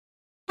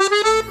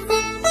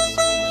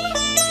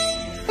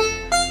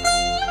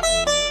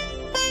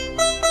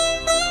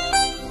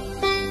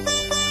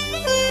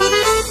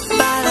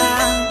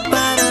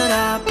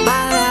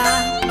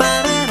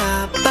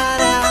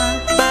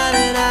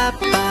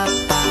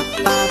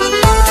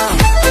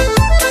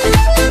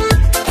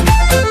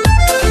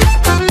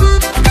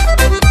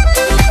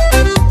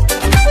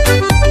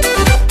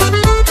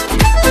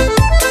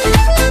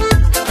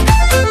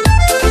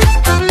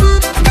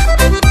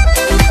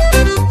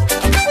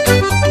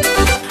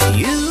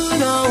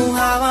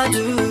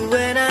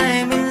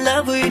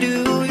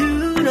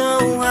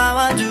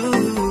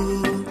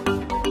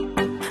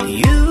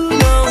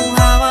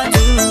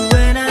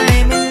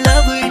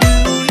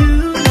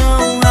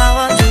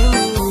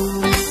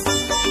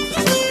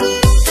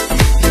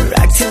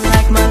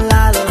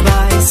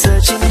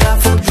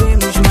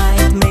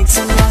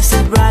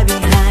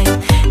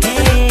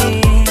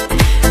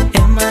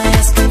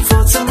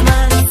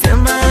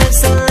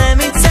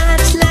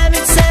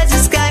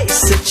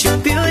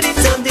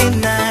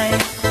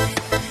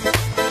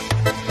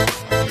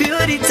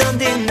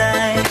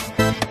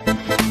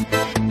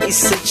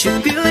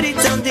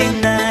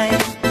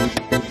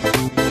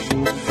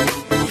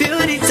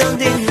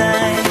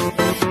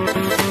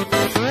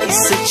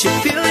such a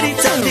beauty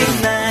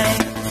tonight.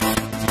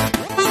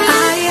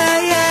 Ay,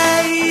 ay,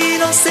 ay,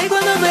 no sé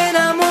cuándo me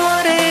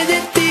enamoré de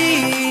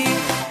ti.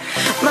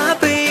 My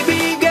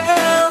baby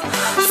girl,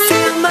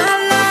 feel my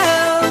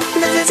love.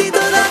 Necesito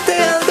darte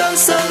algo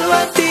solo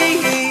a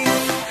ti.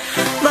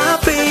 My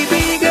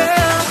baby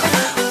girl,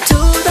 tú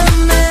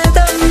dame,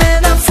 dame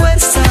la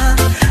fuerza.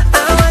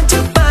 I want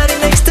your body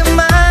next to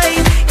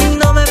mine. Y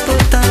no me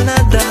importa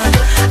nada.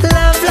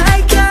 Love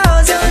like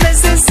yours yo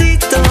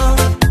necesito.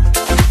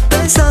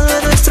 Pensando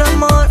en nuestro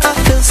amor, I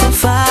feel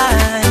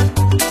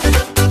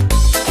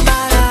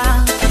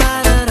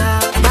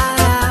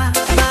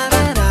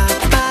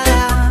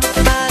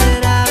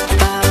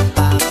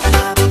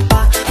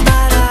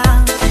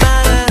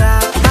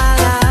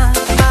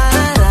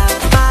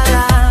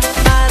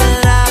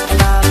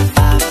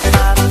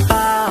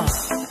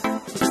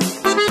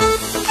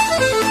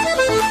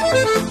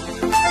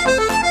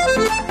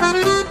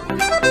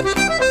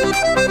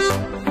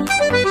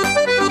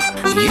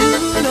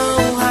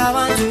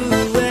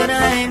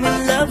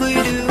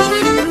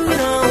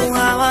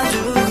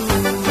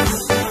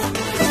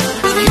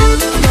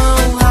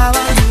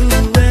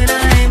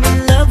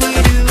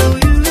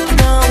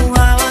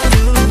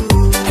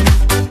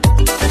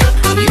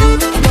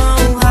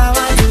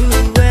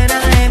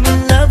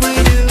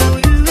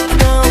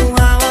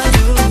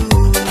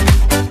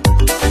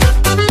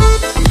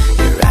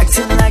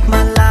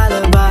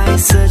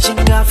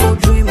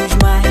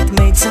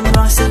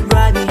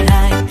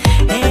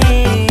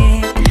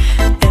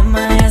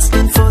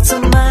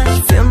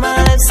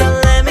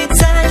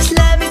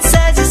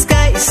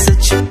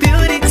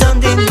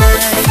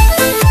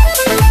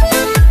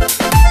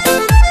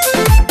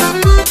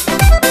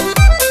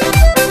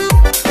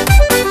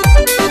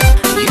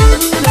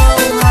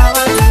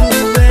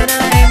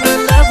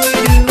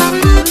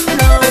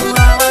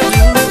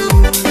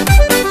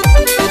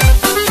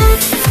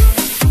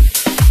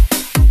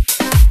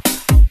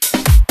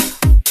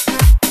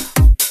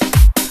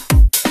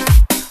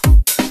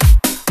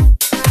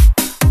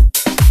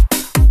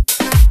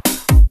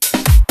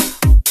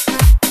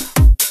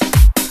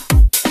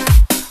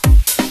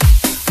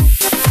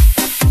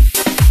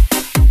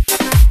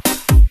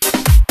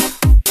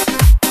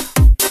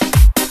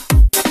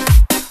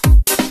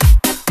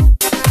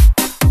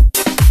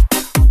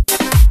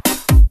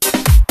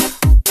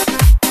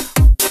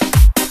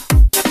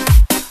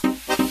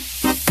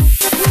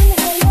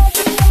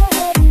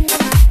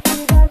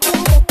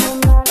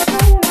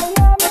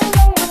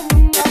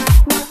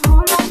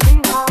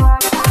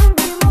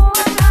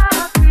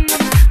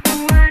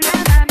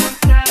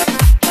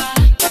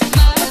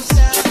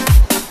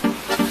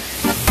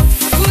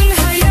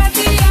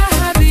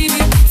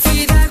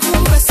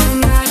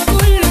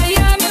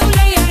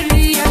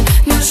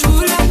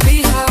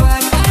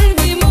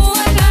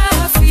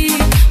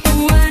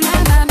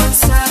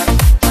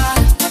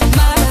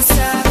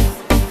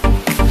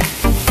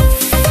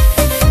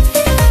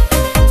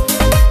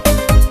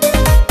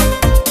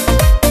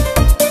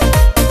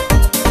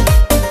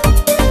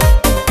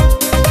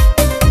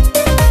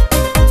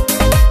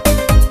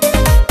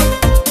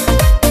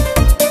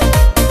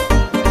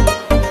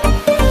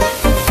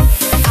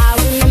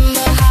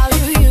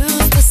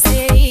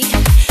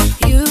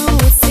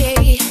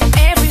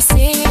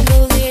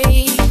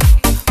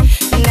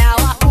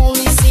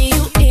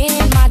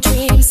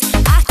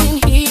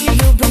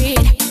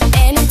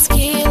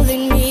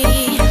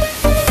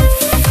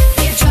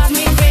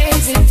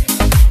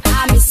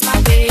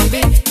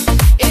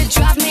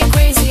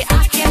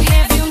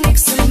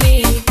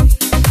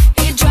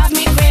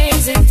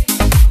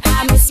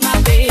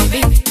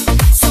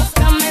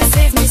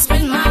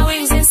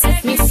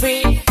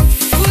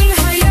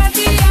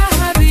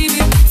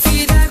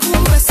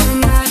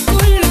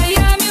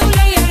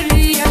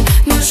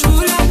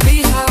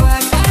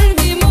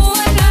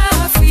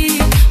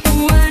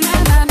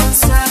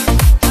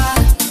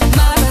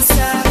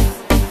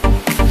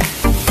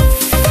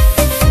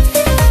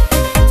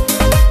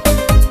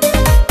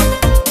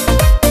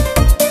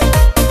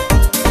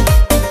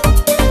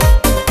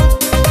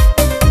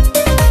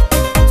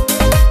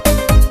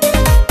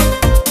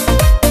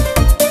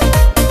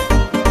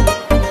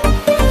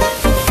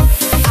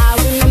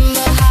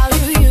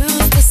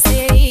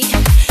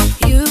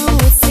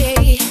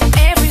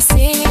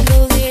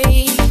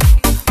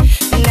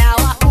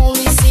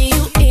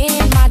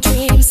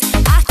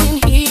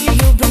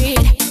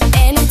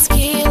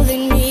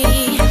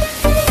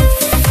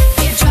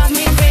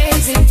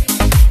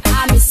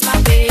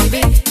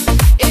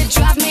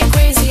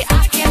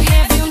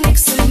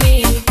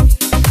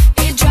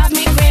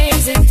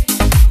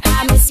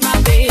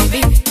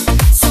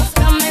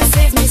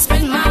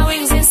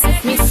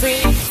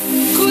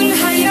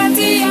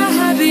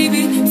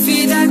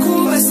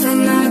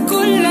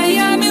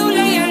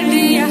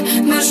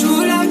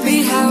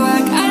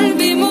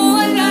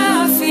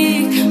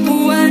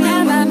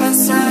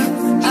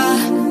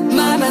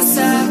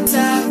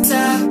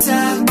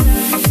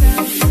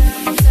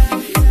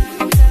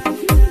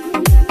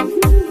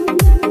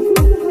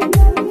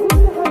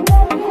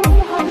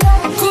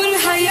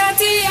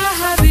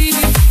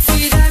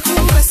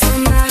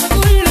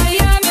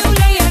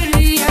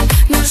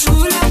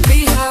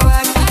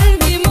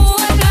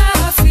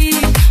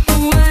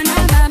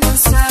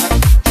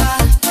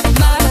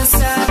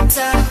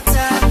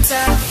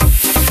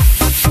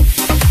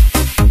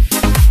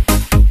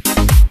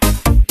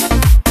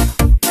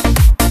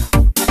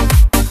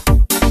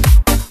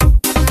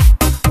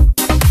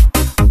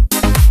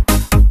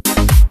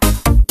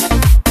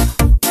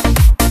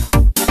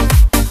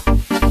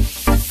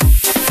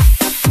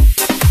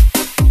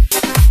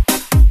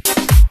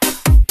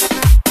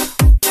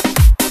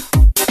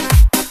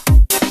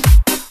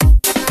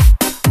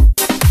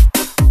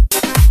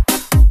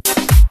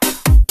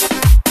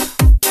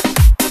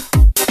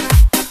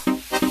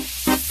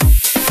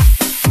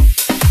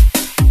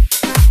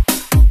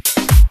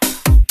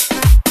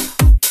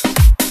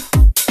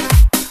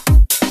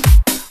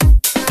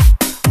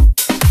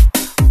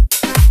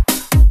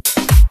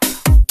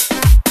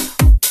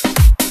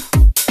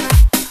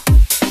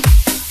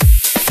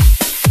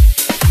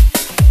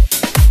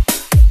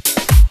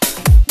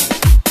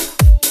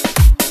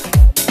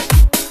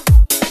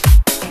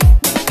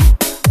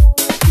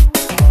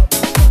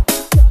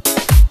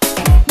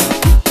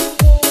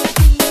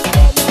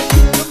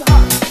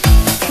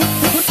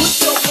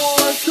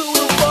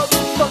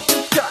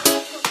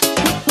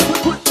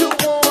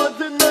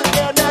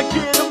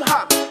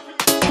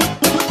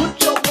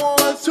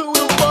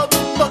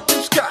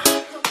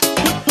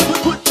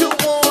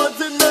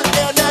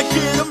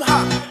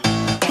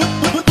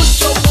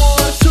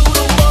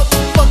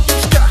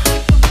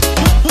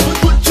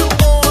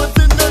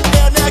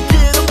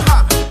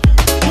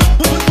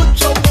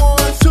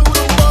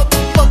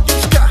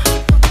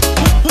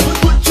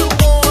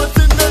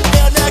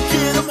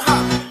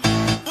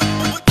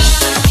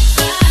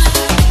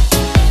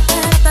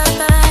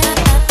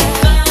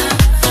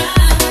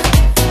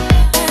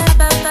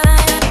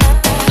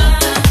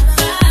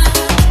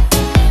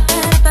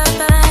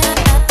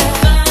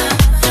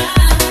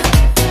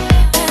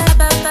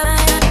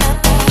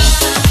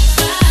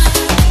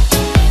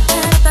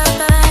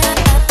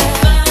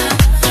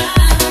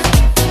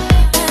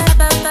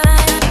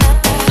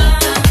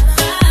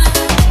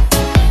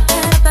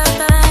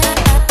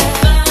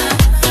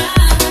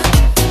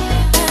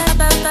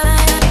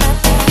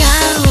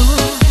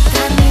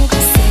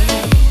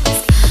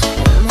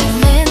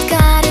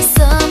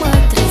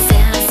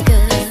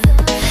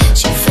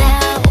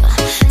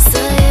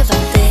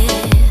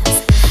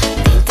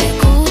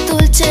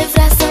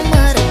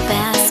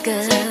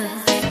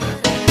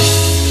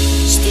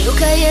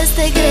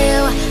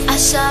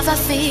așa va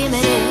fi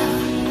mereu,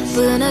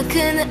 până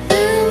când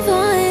îmi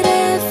voi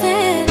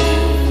reveni.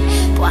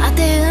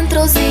 Poate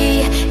într-o zi,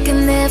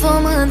 când ne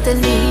vom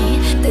întâlni,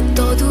 de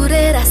tot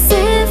durerea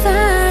se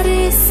va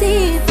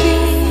risipi.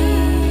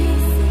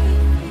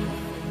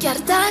 Chiar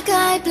dacă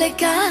ai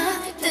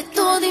plecat de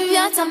tot din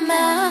viața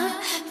mea,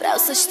 vreau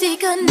să știi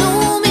că nu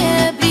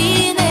mi-e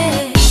bine.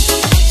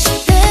 Și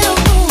te rog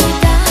nu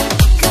uita,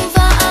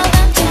 cândva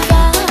aveam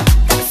ceva,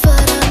 dar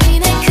fără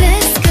mine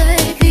crezi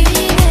că-i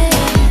bine.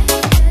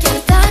 Chiar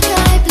dacă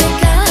ai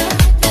plecat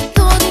de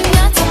tot din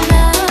viața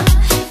mea,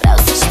 vreau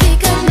să știi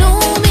că nu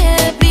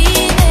mi-e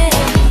bine.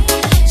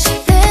 Și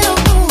te rog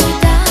nu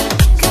uita,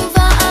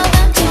 cândva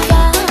aveam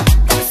ceva,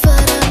 dar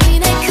fără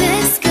mine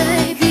crezi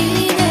că-i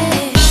bine.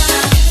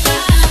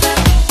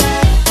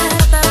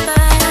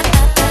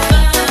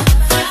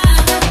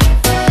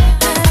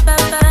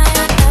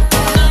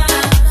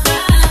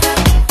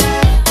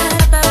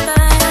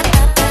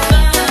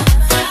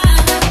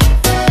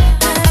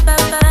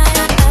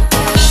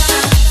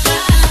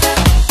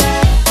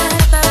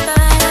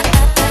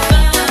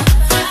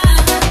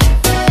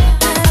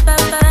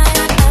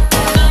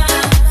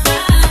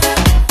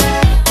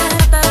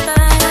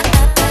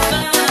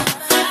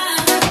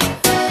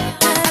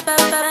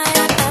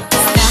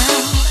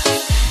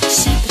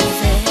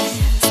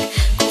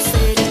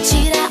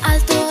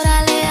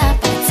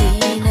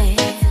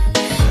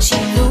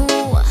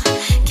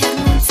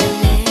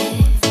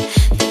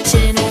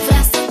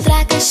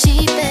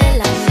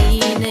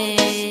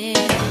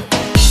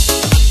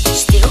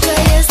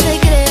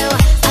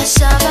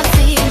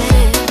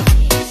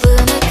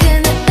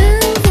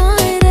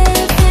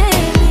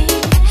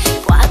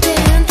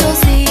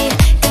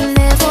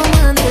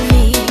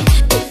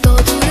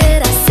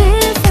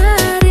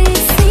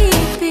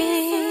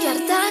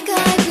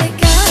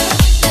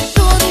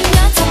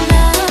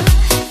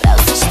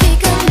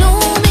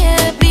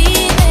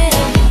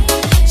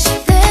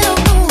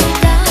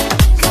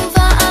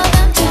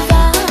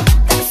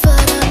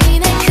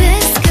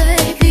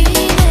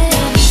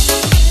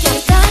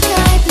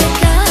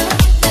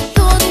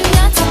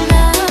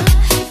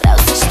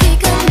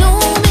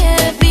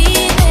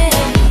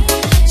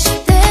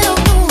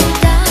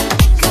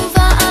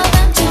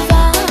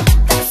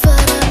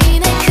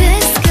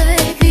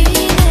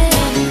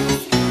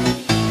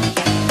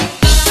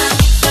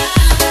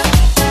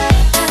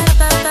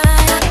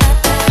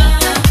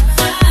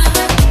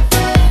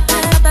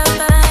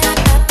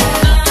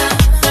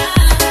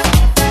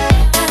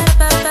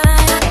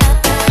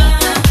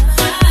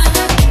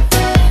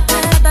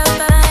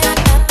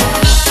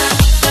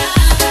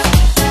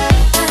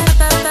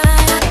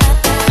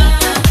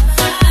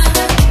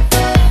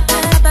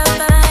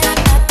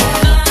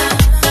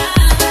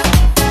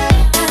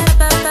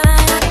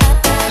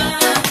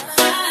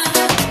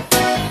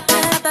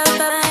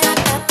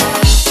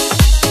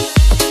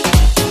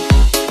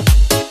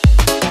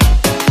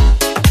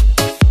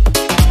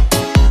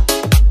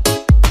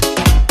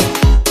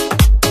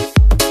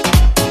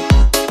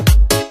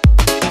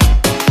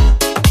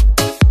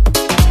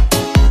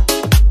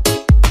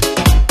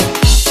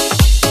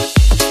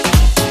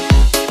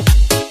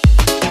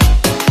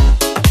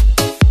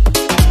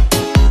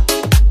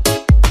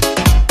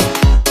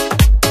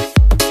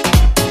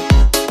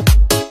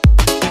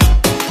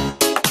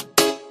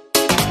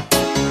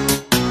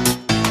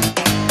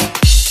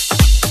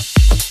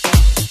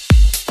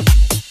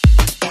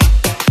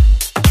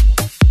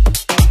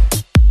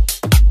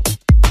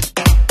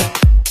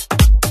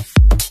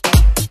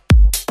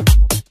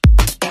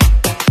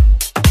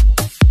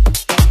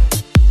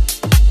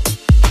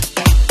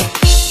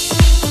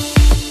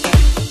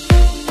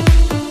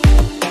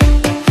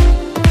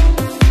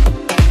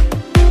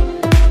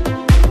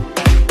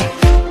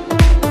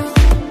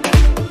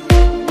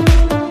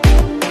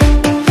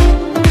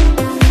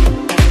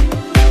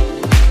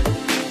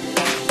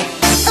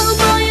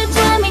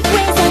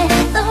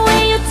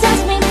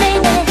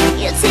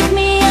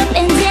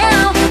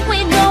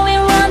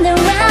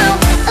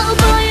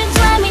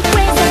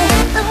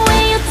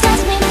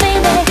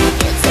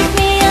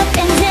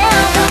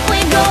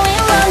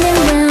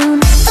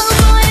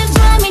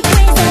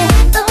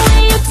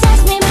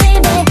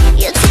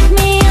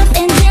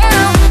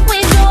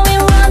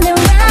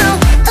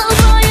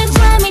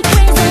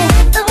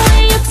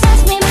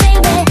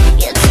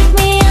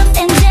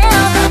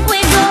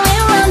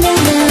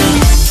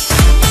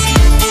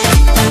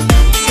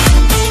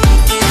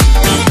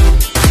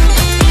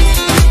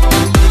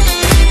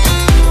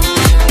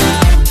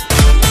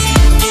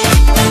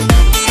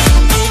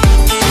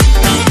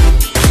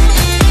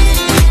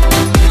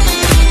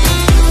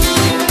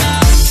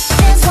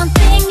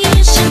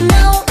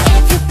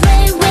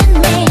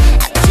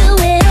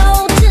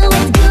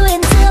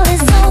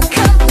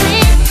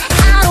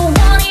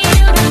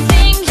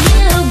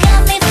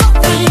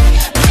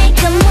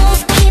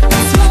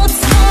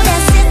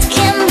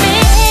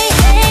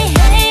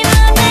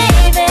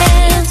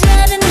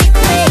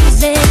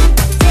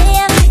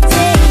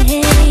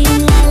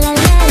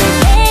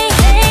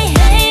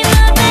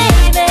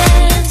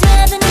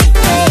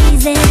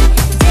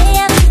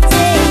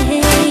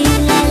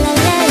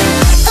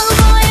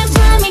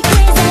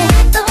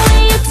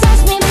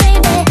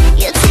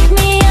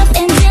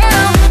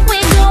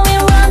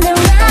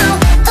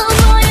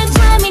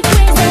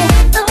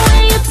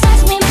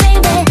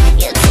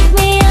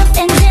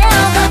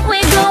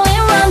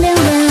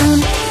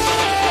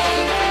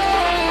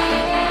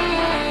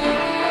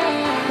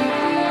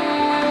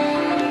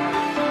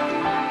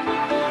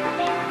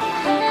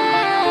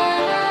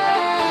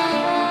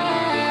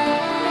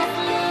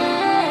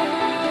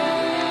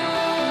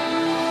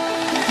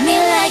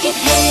 like it,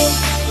 hey.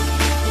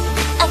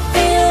 I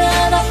feel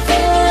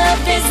love,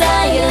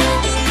 desire.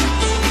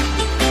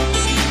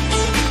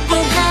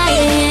 We're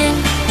higher.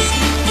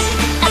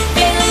 I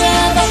feel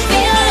love,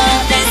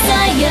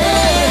 desire.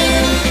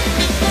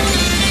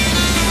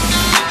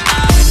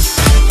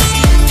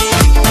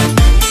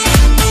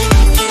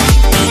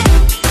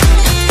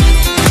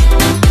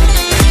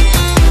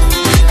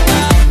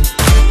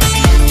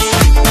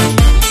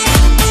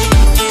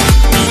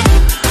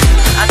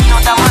 Andeeno,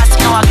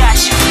 Damassy, I got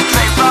you.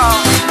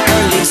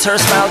 Her lips, her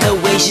smile, the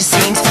way she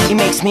sings, it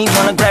makes me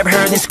wanna grab her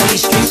and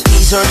squeeze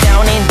her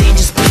down and then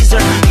just please her.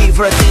 Give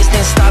her a taste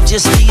and stop,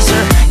 just tease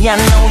her. Yeah, I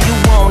know you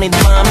want it,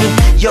 mommy.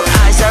 Your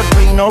eyes are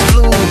green or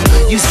blue.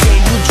 You say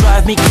you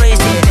drive me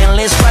crazy, then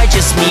let's ride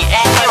just me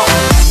and you.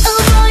 Oh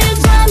boy, you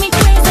drive me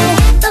crazy.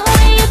 The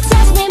way you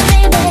touch me,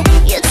 baby.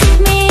 You take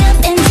me up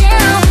and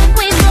down.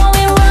 We're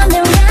going round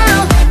and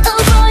round. Oh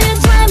boy, you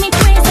drive me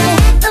crazy.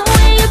 The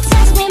way you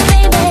touch me,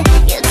 baby.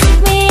 You take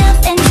me up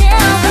and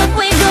down.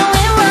 We're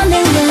going round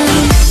and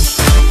round.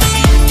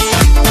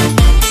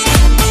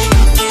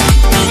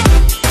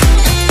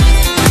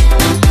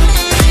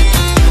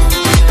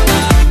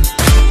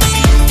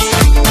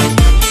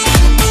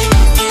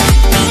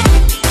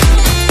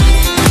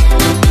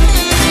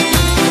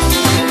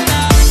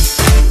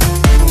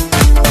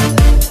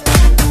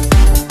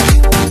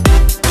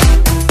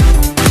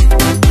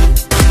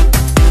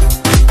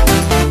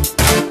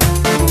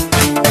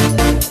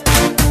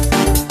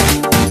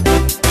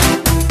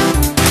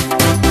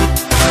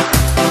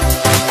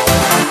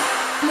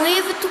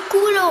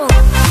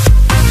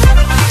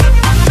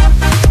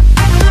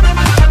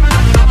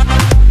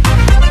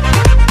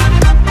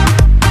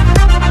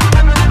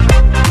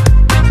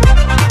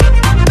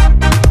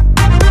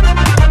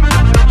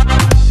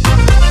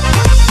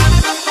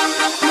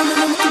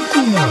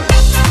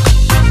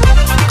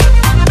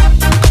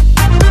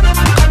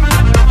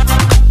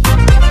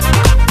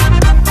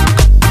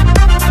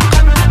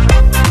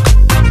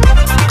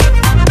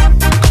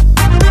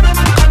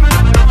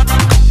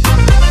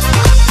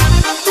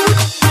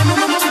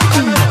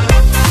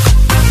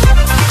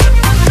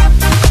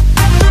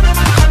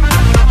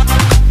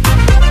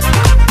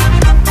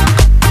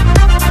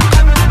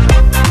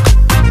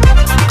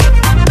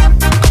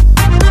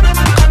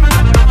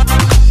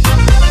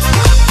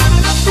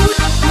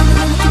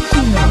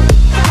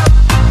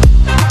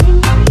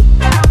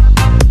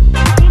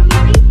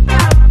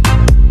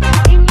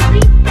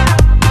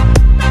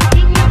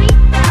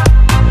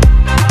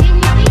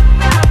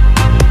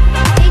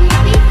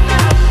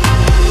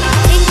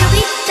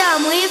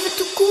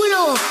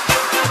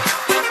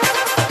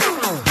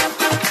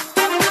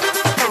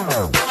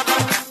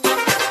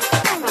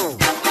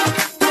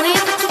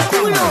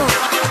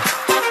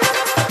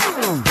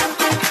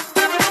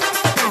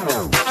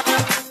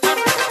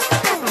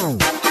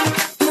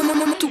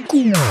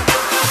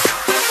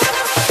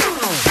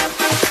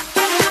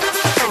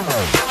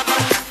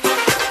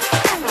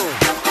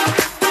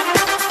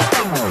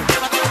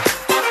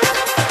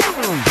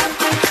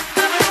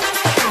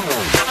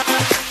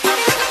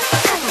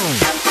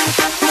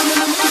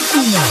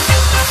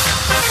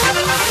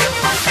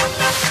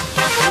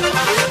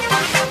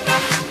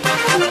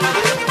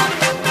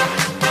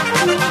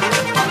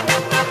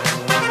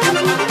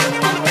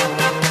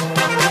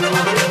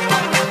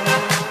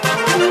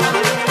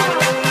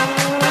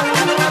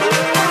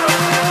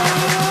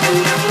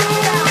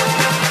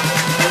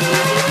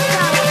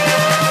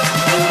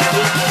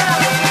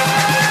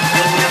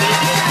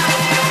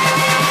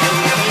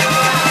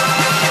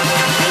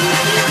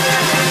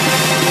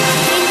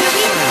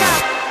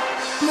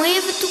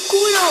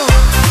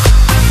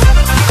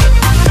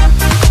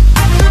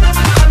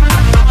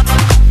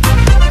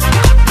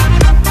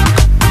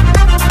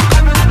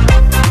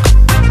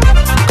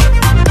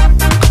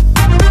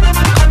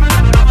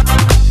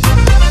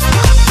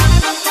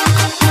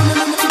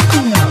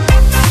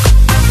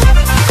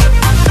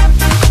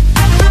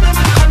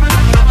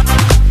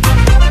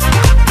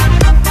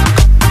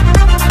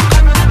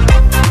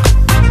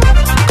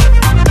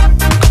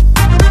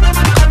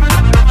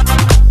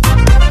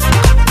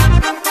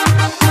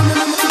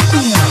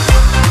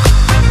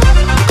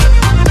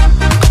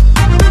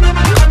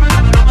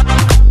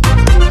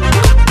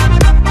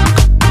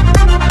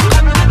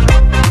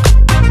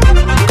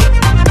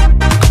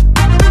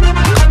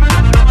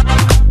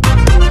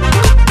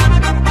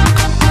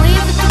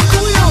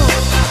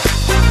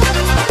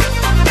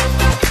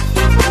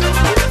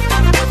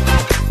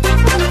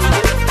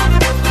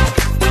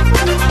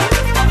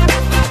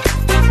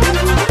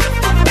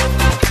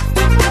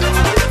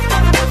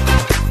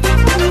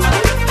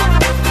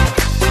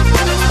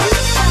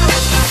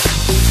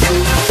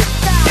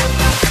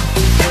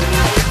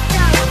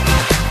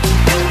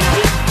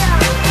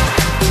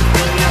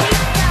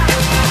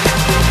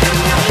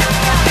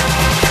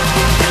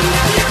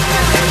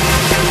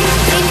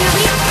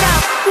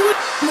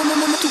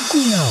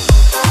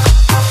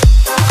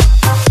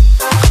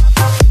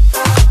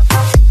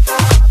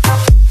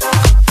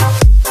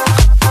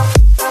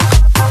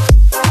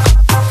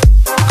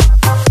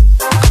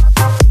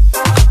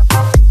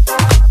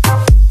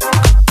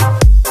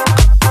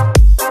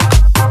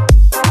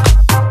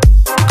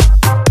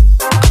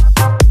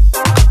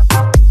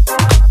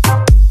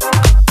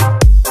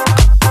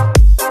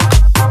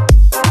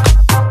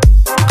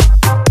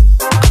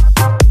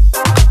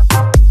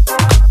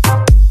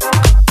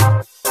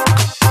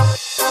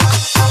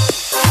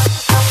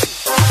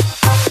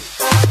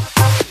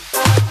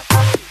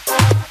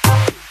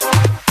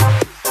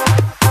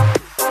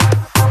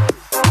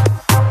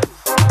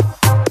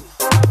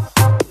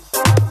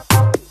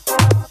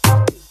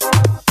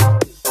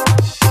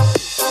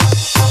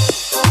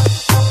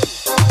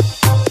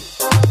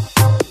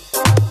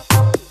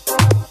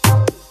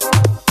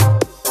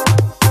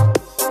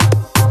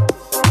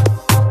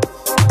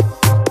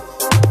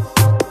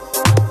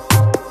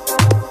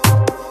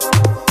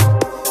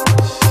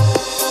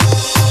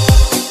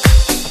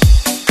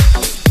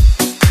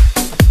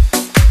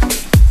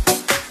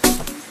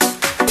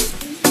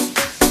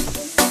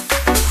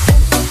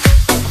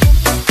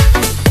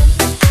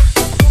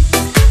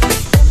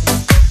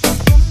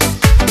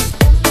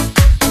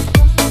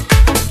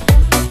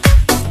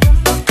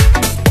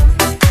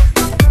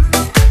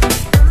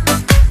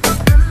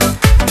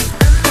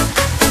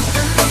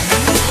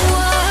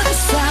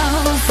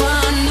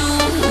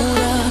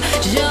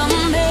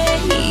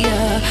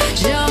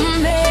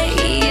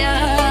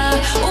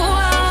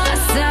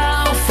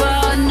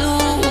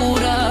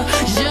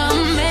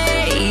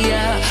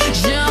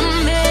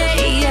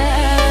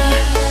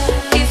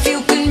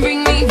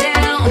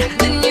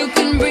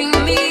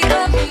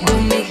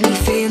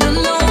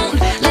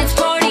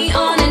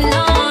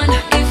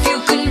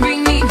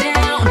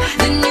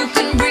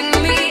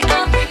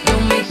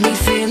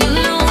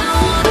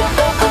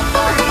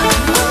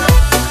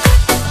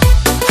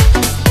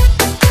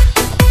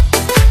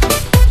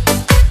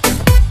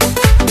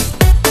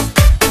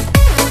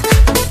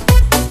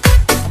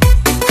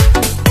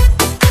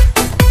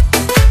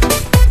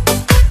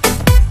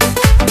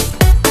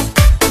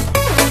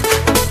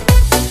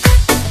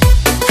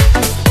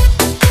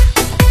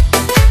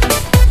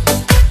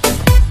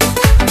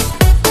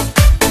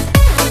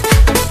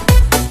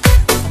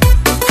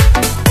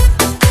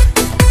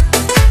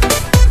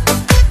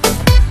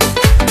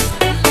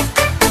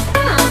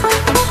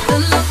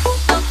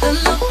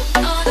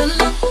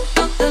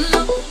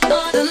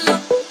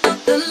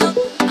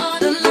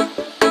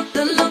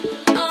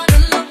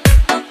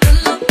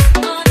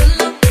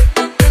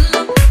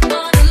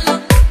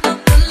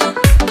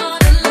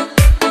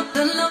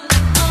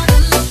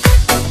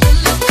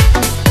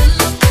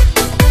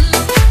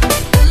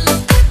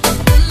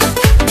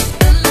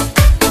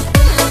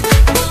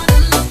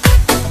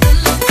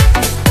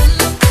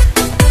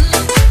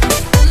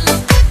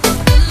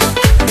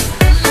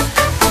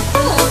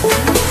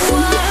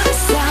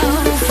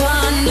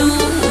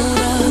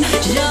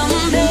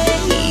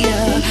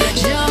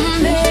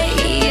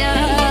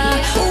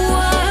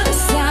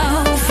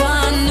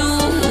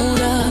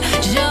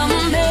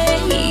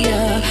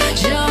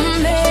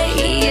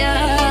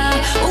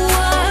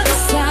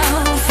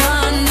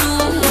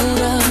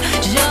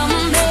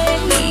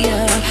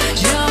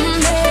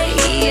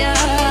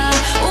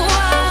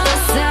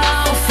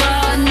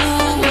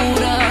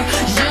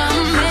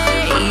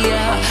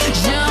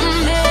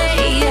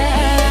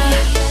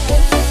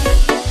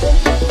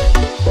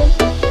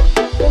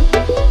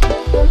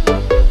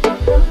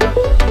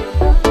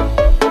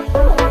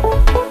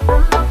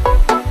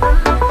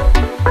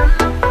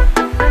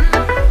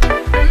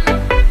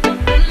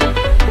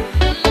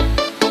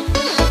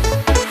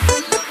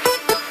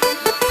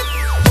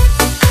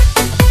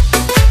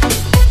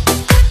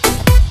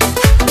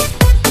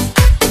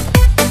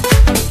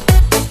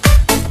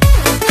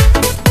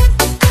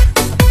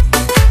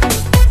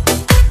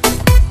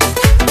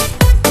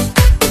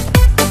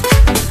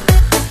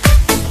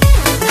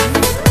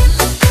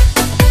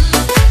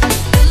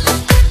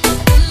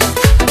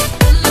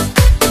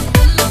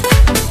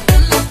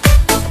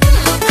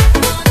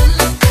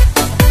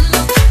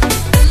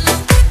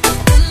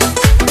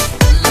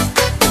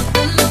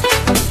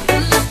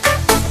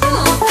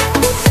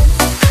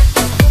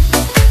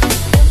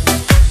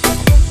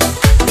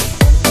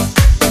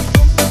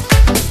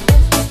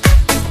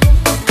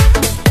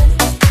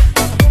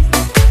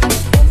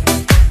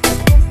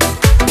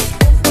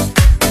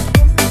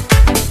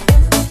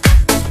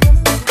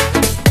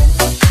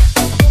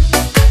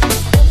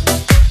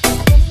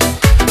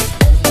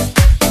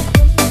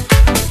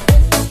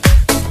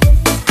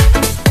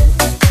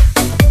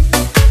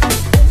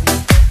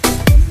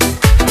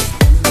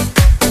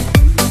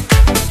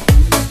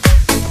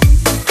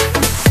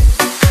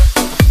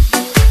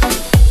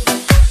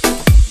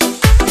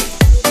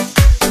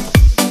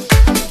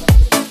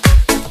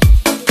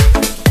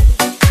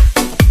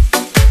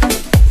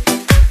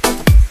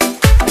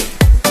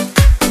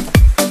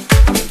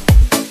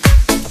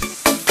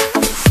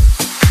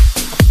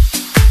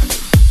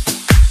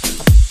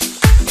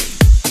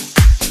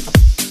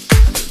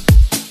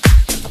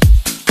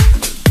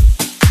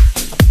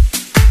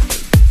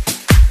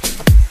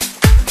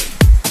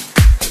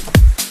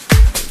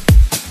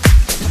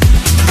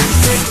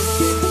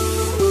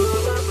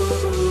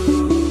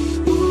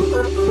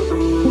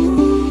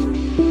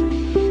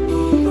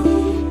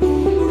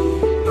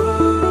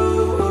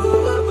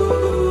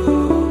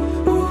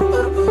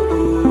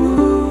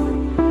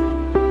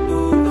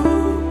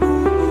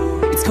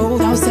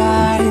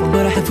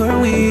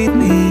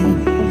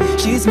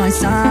 is my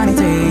sunny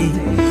day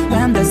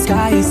when the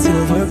sky is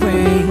silver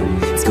gray.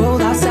 It's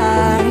cold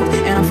outside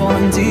and I'm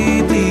falling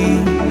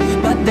deeply,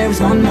 but there's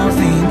one more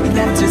thing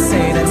left to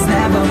say that's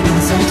never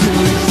been so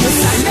true. Yes,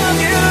 I love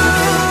you,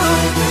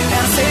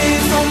 and I say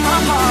it from my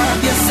heart.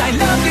 Yes, I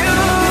love you,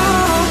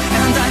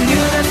 and I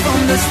knew that from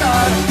the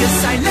start. Yes,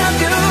 I love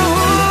you,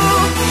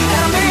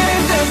 and I mean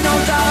it, there's no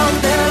doubt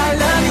that I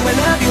love you, I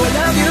love you, I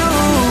love you.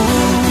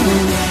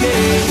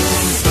 Yeah.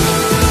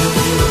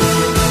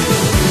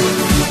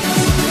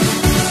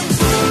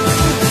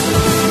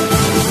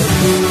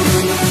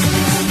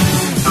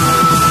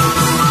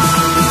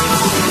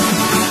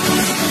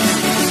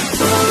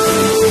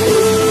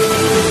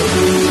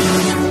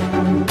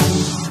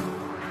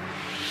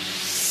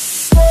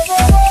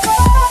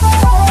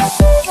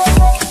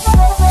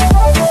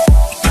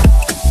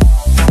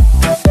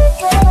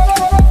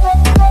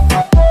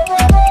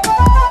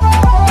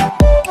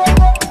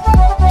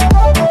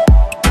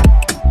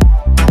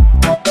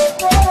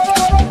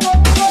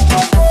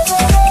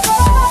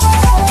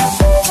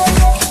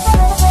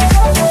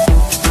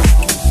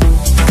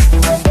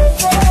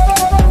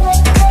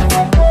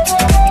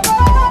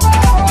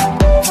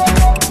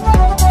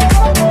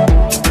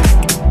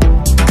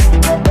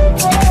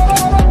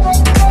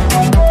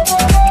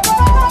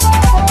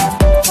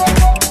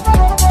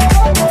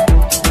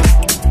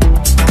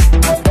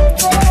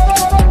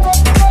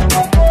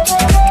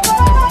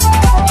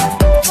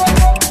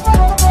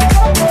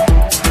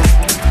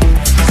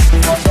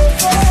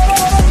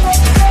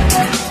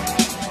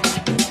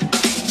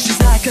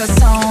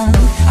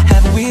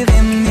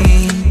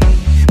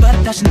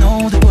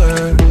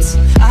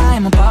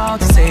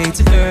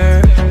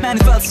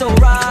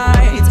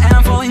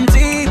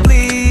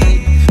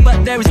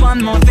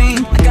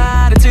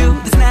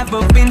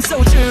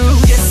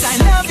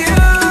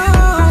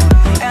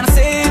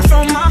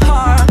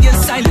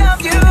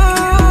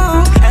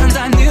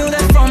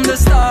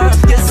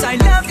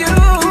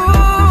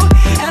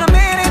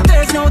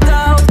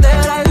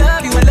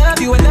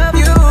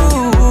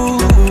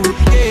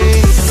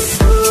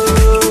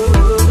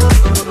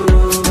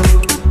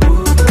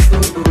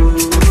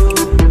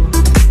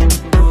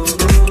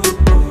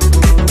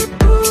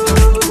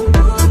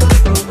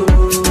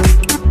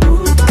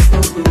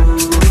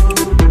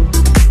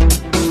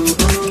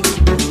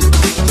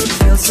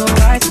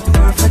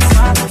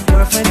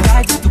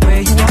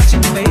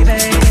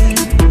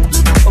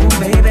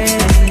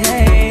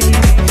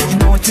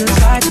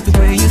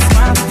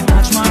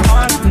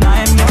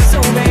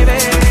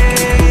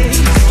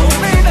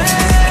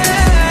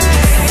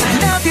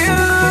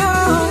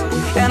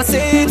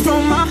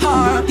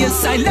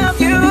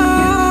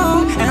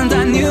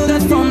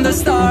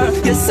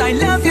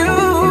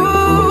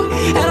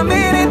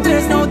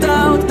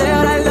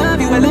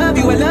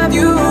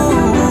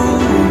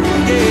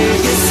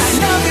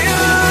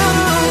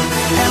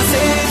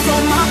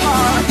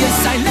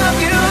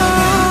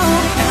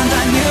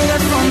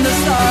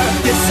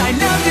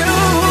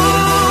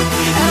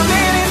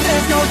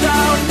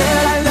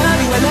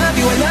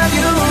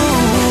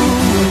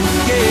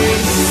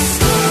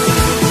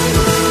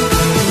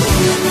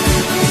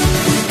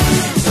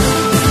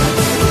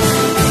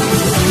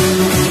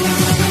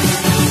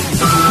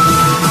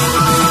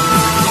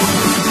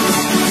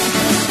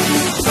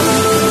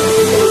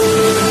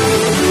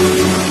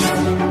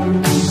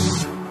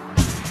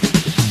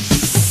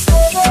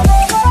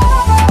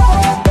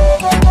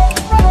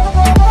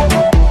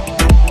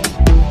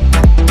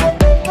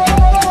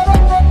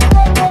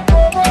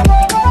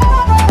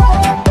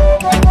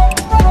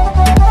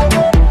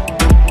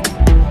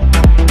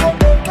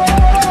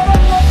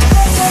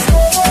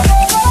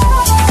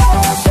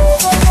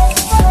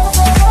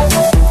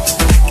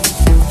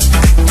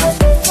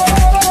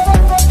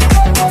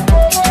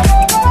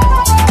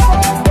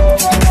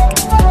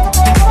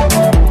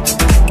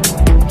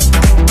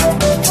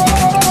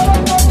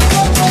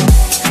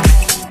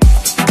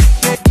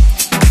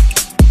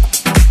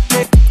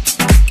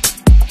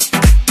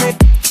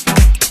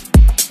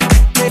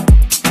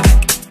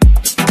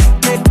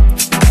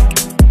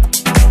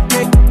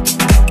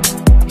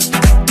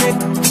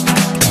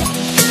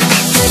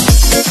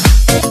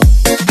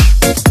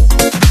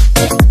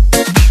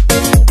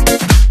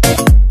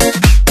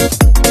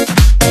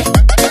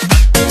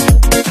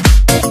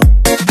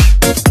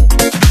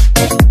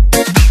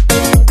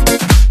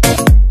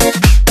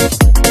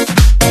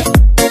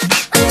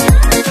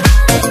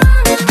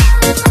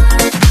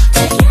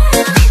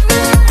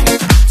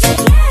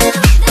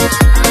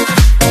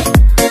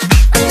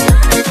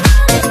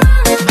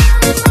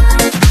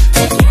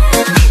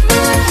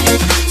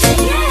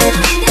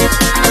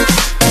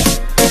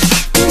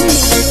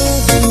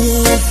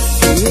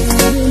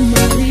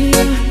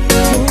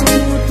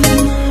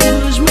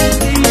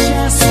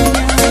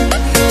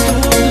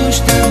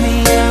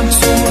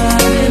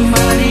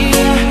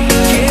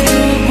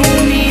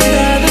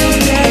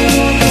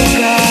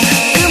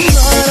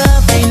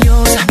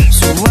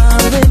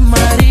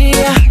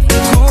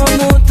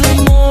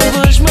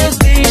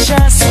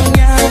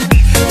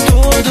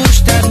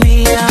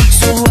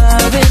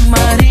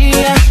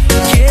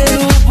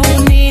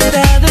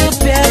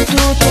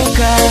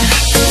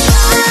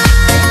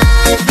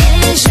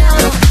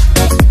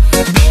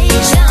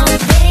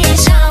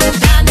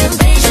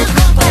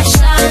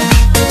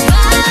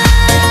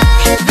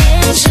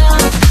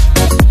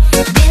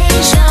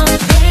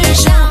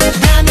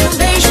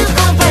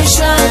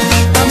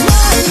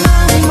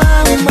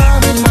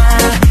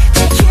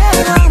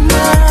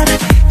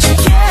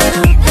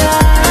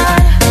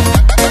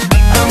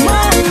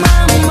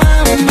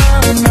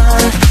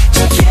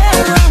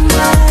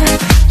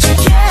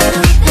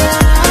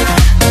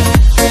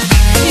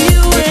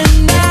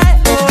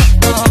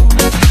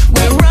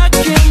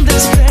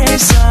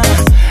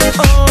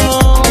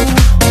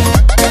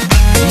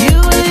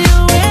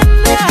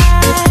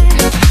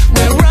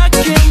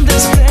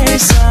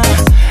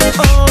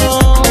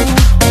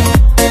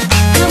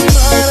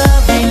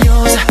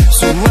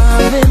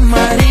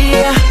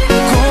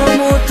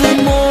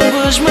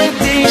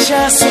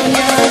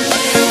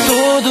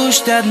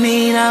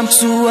 admiram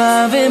su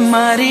Ave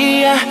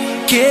Maria.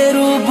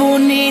 Quiero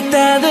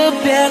bonita de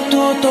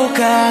perto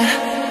tocar.